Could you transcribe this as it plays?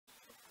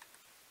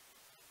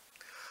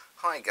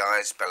Hi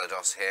guys,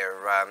 Bellados here.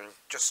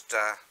 Just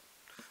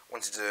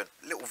wanted to do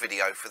a little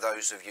video for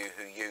those of you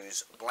who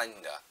use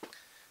Blender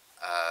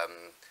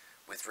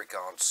with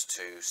regards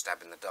to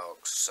Stab in the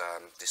Dark's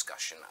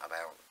discussion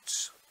about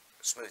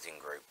smoothing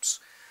groups.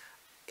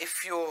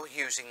 If you're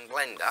using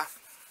Blender,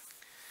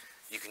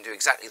 you can do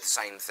exactly the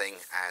same thing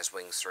as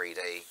Wings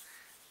 3D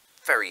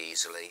very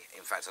easily.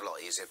 In fact, a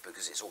lot easier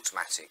because it's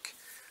automatic.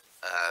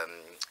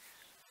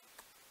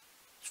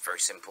 It's very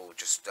simple,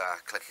 just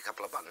click a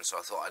couple of buttons. So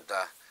I thought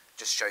I'd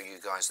just show you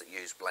guys that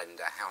use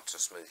Blender how to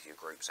smooth your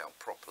groups out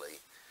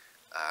properly,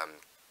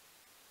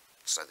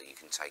 so that you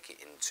can take it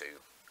into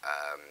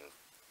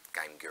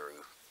Game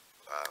Guru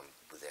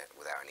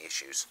without any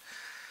issues.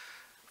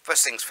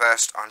 First things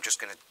first, I'm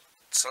just going to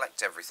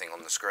select everything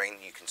on the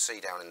screen. You can see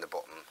down in the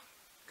bottom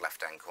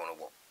left hand corner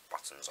what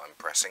buttons I'm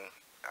pressing,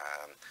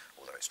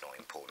 although it's not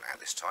important at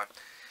this time.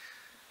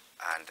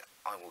 And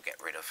I will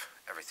get rid of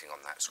everything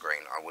on that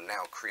screen. I will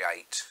now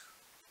create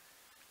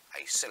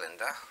a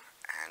cylinder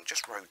and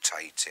just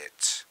rotate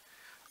it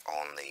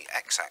on the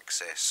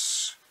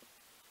x-axis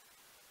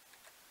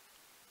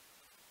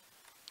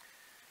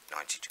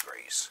 90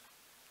 degrees.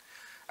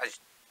 As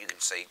you can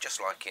see, just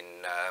like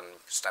in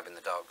Stab in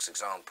the Dark's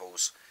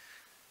examples,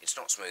 it's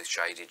not smooth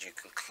shaded. You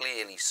can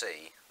clearly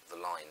see the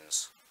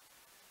lines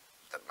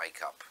that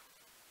make up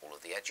all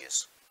of the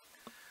edges.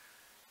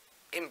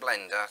 In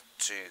Blender,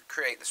 to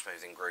create the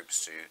smoothing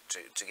groups,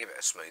 to give it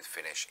a smooth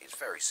finish, it's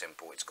very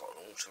simple. It's got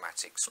an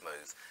automatic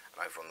smooth, and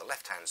over on the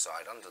left hand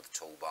side under the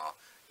toolbar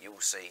you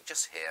will see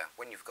just here,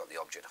 when you've got the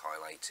object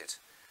highlighted,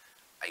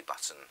 a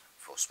button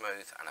for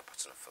smooth and a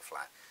button for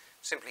flat.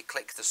 Simply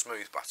click the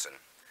smooth button.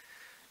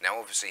 Now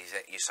obviously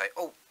you say,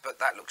 oh, but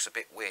that looks a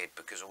bit weird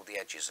because all the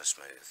edges are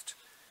smoothed.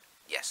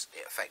 Yes,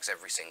 it affects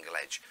every single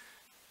edge.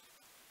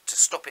 To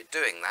stop it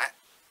doing that,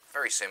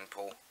 very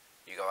simple.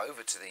 You go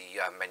over to the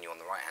menu on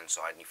the right hand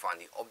side and you find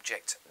the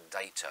Object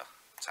Data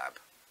tab,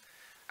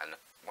 and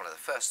one of the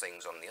first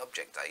things on the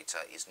Object Data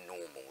is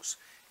Normals.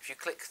 If you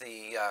click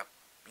the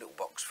little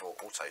box for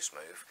Auto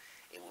Smooth,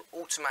 it will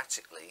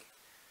automatically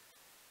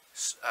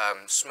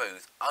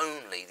smooth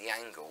only the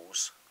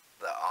angles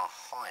that are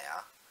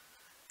higher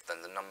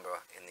than the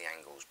number in the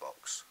angles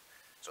box.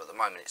 So at the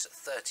moment it's at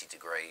 30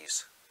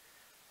 degrees,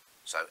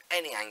 so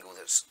any angle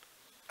that's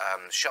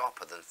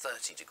sharper than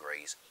 30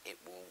 degrees it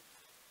will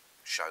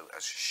show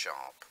as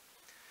sharp.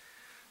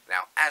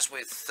 Now, as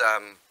with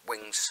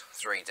Wings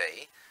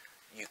 3D,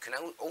 you can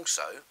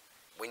also,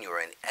 when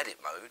you're in edit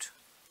mode,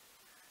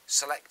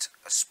 select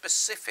a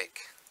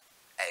specific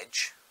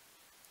edge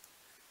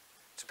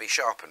to be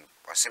sharpened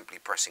by simply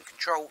pressing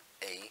Ctrl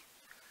E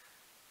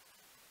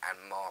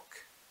and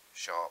mark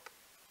sharp,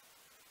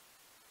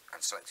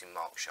 and selecting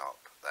mark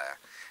sharp there.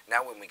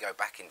 Now when we go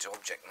back into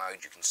object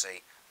mode, you can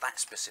see that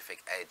specific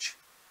edge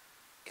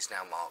is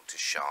now marked as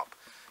sharp.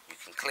 You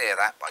can clear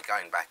that by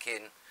going back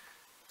in,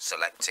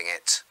 selecting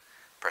it,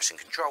 pressing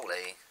Ctrl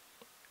E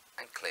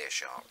and clear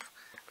sharp,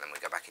 and then we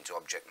go back into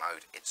object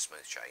mode, it's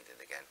smooth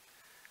shaded again.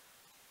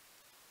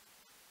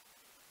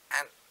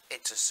 And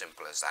it's as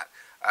simple as that.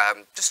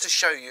 Just to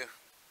show you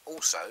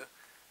also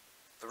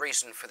the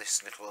reason for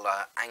this little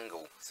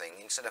angle thing,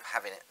 instead of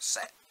having it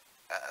set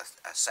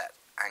at a set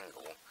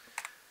angle,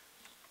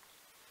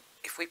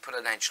 if we put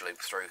an edge loop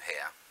through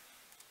here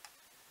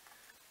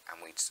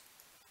and we'd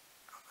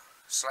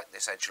select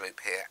this edge loop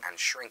here and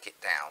shrink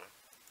it down,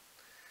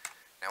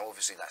 now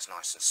obviously that's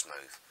nice and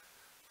smooth,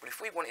 but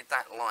if we wanted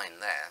that line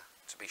there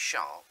to be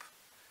sharp,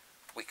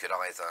 we could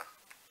either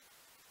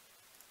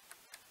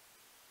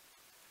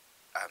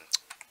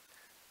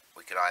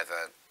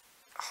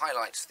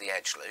highlight the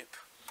edge loop,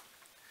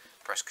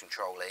 press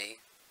Ctrl E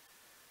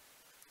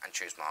and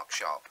choose mark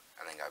sharp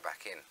and then go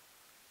back in,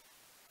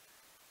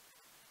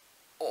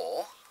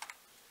 or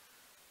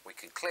we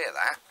could clear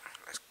that,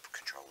 let's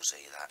Ctrl Z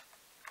that,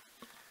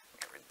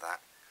 get rid of that,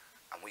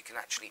 and we can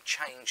actually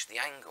change the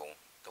angle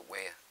that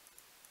we're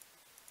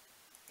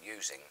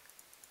using.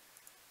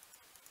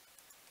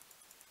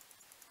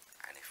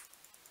 And if,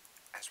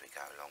 as we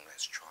go along,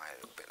 let's try a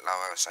little bit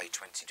lower, say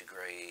 20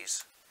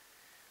 degrees.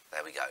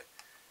 There we go.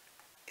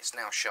 It's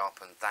now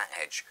sharpened that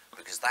edge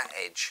because that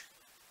edge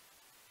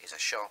is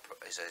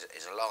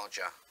a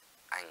larger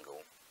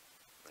angle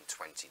than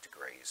 20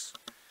 degrees.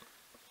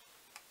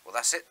 Well,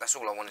 that's it. That's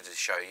all I wanted to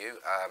show you.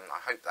 I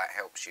hope that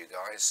helps you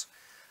guys.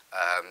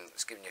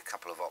 It's given you a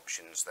couple of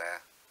options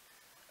there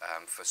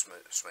for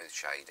smooth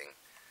shading.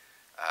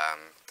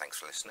 Thanks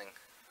for listening.